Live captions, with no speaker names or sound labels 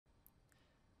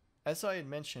As I had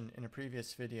mentioned in a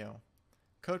previous video,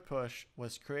 Codepush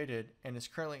was created and is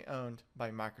currently owned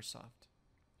by Microsoft.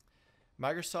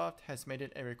 Microsoft has made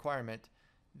it a requirement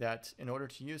that in order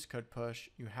to use Codepush,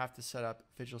 you have to set up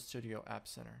Visual Studio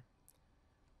Appcenter.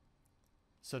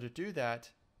 So to do that,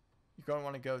 you're going to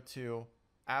want to go to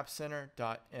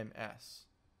appcenter.ms.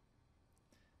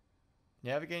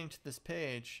 Navigating to this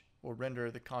page will render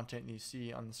the content you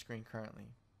see on the screen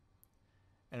currently.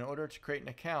 And in order to create an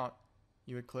account,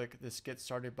 you would click this Get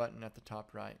Started button at the top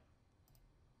right.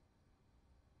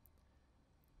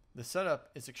 The setup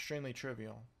is extremely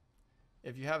trivial.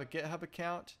 If you have a GitHub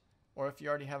account, or if you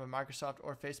already have a Microsoft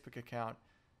or Facebook account,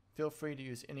 feel free to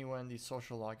use any one of these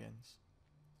social logins.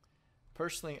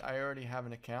 Personally, I already have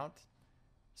an account,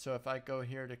 so if I go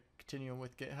here to continue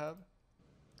with GitHub,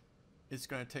 it's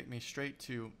going to take me straight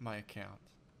to my account.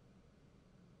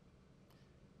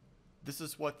 This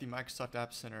is what the Microsoft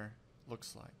App Center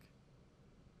looks like.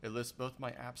 It lists both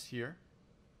my apps here,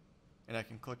 and I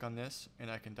can click on this and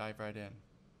I can dive right in.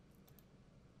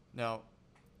 Now,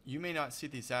 you may not see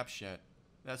these apps yet.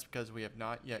 That's because we have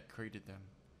not yet created them.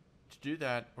 To do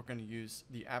that, we're going to use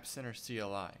the Center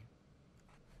CLI.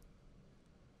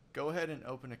 Go ahead and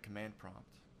open a command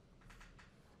prompt.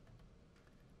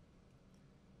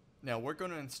 Now we're going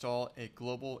to install a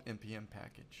global npm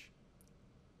package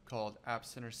called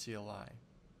Appcenter CLI.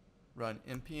 Run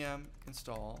npm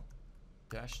install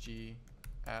 -g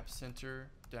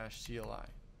appcenter-cli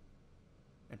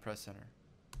and press enter.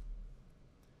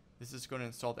 This is going to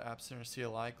install the Appcenter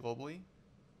CLI globally,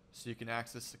 so you can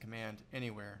access the command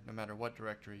anywhere, no matter what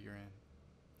directory you're in.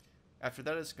 After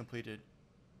that is completed,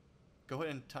 go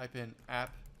ahead and type in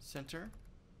Appcenter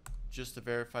just to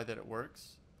verify that it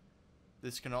works.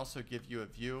 This can also give you a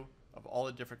view of all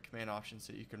the different command options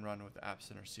that you can run with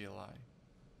Appcenter CLI.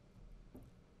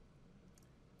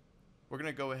 We're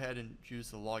going to go ahead and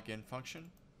use the login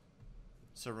function.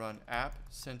 So run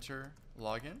Appcenter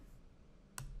login.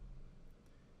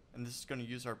 And this is going to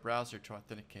use our browser to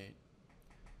authenticate.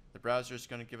 The browser is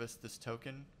going to give us this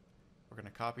token. We're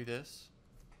going to copy this,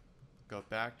 go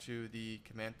back to the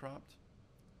command prompt,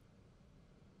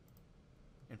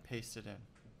 and paste it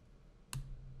in.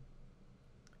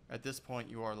 At this point,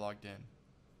 you are logged in.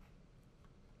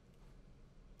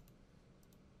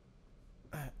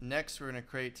 Next, we're going to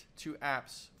create two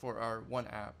apps for our one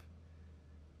app.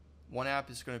 One app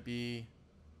is going to be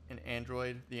an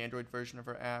Android, the Android version of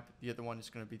our app. The other one is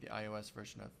going to be the iOS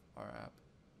version of our app.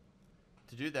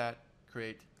 To do that,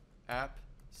 create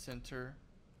Appcenter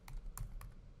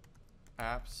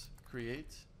apps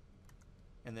create,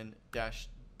 and then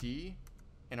 -d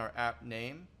in our app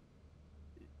name.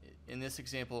 In this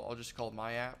example, I'll just call it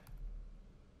my app,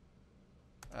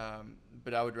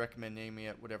 but I would recommend naming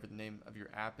it whatever the name of your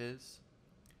app is.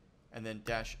 And then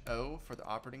 -o for the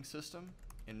operating system,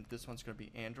 and this one's going to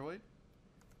be Android.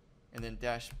 And then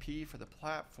 -p for the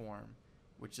platform,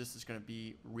 which this is going to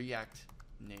be React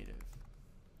Native.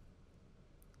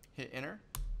 Hit enter.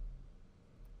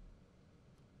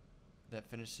 That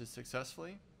finishes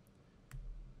successfully.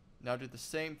 Now do the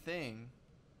same thing,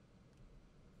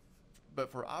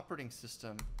 but for operating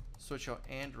system, switch out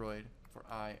Android for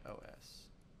iOS.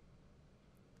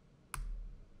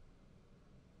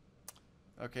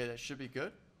 Okay, that should be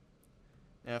good.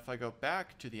 Now if I go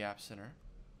back to the App Center,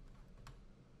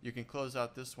 you can close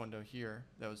out this window here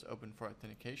that was open for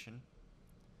authentication.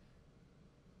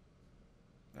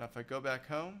 Now if I go back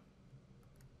home,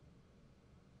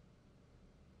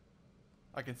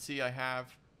 I can see I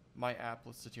have my app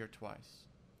listed here twice.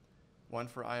 One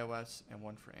for iOS and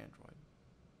one for Android.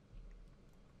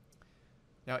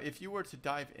 Now if you were to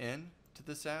dive in to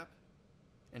this app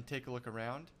and take a look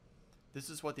around, this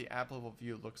is what the Applevel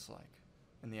view looks like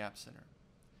in the App Center.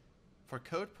 For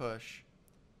Codepush,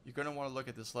 you're going to want to look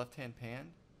at this left-hand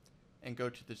pan and go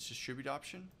to the distribute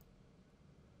option.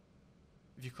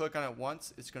 If you click on it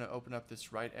once, it's going to open up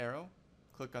this right arrow.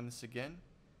 Click on this again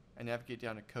and navigate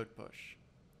down to Codepush.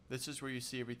 This is where you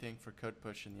see everything for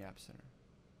Codepush in the App Center.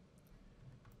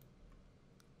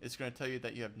 It's going to tell you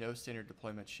that you have no standard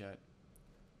deployments yet,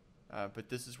 but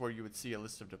this is where you would see a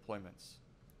list of deployments.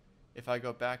 If I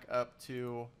go back up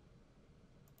to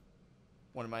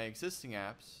one of my existing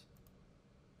apps,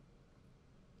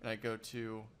 and I go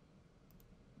to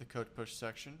the Codepush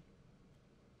section,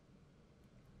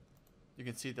 you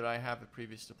can see that I have a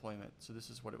previous deployment. So this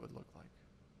is what it would look like.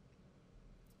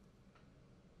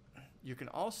 You can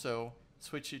also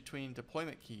switch between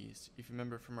deployment keys, if you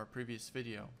remember from our previous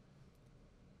video.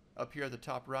 Up here at the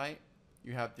top right,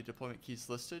 you have the deployment keys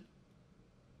listed.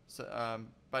 So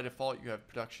by default, you have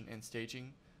production and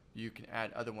staging. You can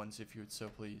add other ones if you would so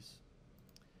please.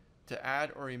 To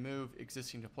add or remove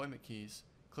existing deployment keys,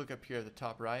 click up here at the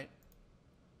top right,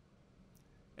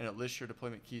 and it lists your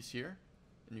deployment keys here.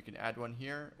 And you can add one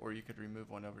here, or you could remove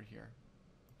one over here.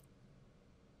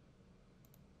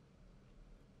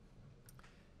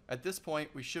 At this point,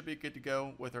 we should be good to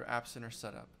go with our Appcenter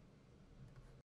setup.